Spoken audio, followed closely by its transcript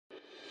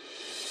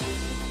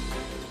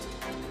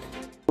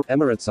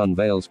Emirates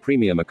unveils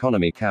premium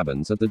economy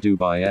cabins at the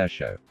Dubai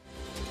Airshow.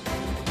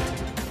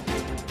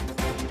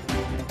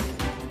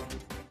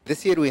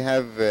 This year we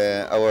have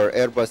our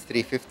Airbus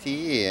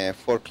 350,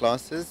 4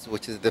 classes,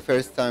 which is the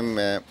first time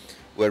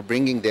we're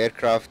bringing the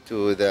aircraft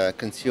to the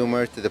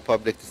consumer, to the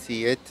public to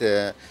see it.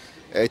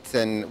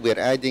 We're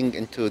adding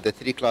into the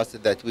 3 classes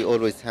that we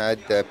always had,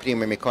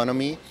 premium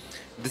economy.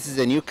 This is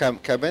a new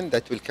cabin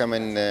that will come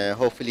in,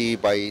 hopefully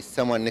by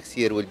summer next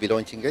year we'll be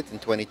launching it in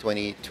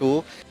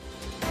 2022.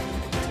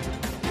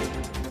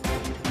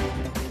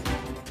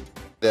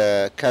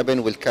 The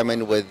cabin will come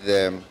in with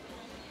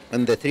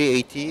in the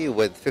 380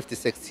 with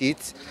 56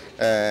 seats.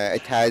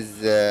 It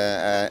has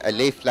a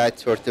lay flat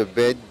sort of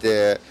bed,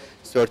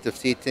 sort of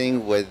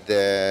seating with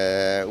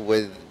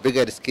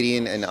bigger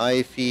screen and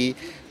IFE,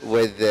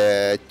 with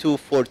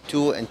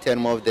 242 in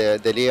terms of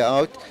the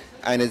layout,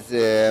 and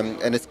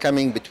it's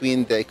coming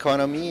between the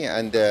economy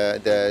and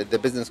the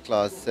business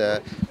class,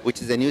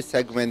 which is a new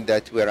segment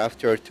that we're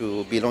after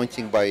to be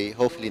launching by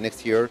hopefully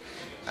next year.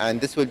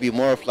 And this will be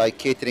more of like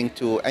catering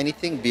to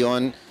anything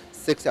beyond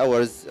 6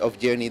 hours of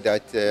journey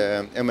that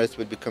Emirates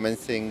will be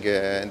commencing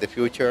in the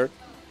future.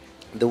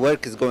 The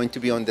work is going to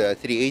be on the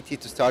 380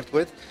 to start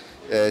with.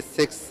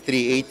 6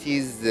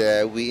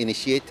 380s we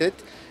initiated,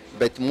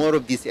 but more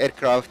of these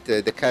aircraft,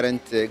 the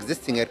current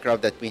existing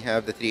aircraft that we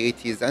have, the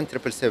 380s and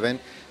 777,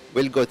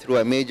 will go through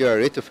a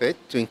major retrofit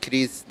to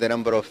increase the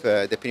number of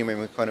the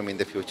premium economy in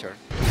the future.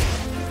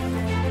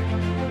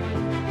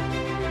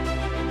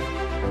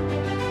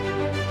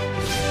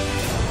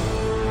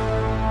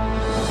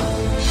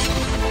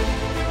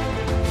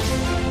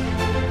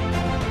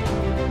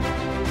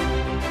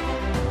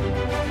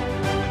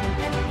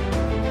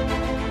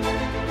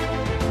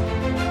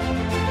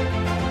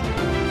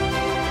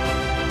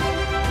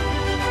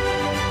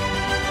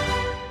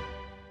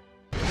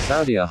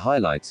 Saudia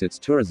highlights its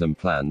tourism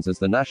plans as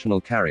the national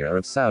carrier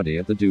of Saudi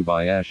at the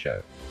Dubai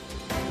Airshow.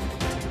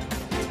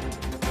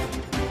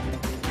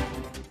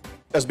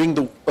 As being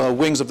the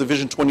wings of the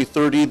Vision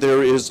 2030,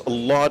 there is a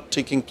lot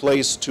taking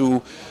place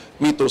to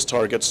meet those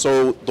targets.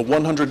 So the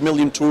 100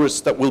 million tourists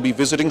that will be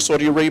visiting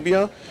Saudi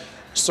Arabia,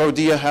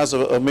 Saudia has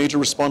a major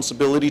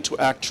responsibility to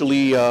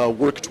actually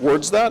work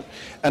towards that,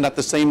 and at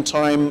the same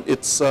time,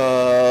 it's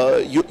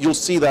you'll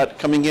see that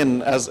coming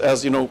in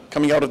as you know,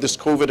 coming out of this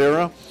COVID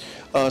era.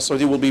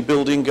 Saudi will be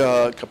building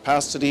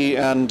capacity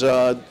and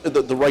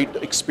the right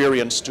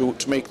experience to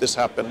make this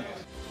happen.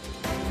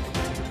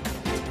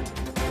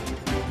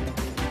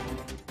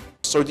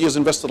 Saudi has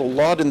invested a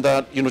lot in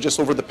that, you know, just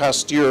over the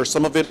past year.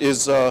 Some of it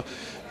is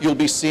you'll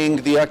be seeing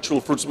the actual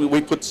fruits.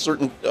 We put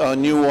certain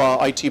new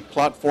IT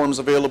platforms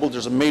available.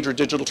 There's a major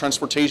digital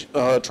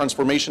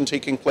transformation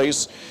taking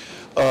place.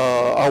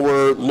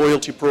 Our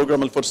loyalty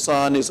program,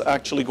 Al-Fursan, is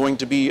actually going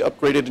to be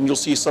upgraded, and you'll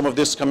see some of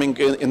this coming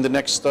in the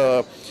next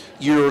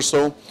year or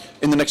so.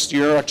 In the next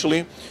year,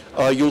 actually,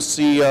 you'll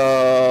see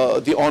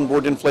the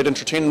onboard in-flight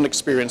entertainment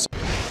experience.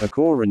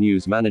 Accor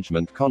renews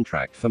management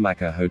contract for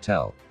Makkah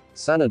Hotel.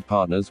 Sanad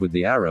partners with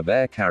the Arab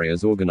Air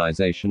Carriers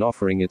Organization,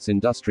 offering its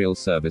industrial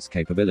service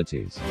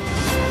capabilities.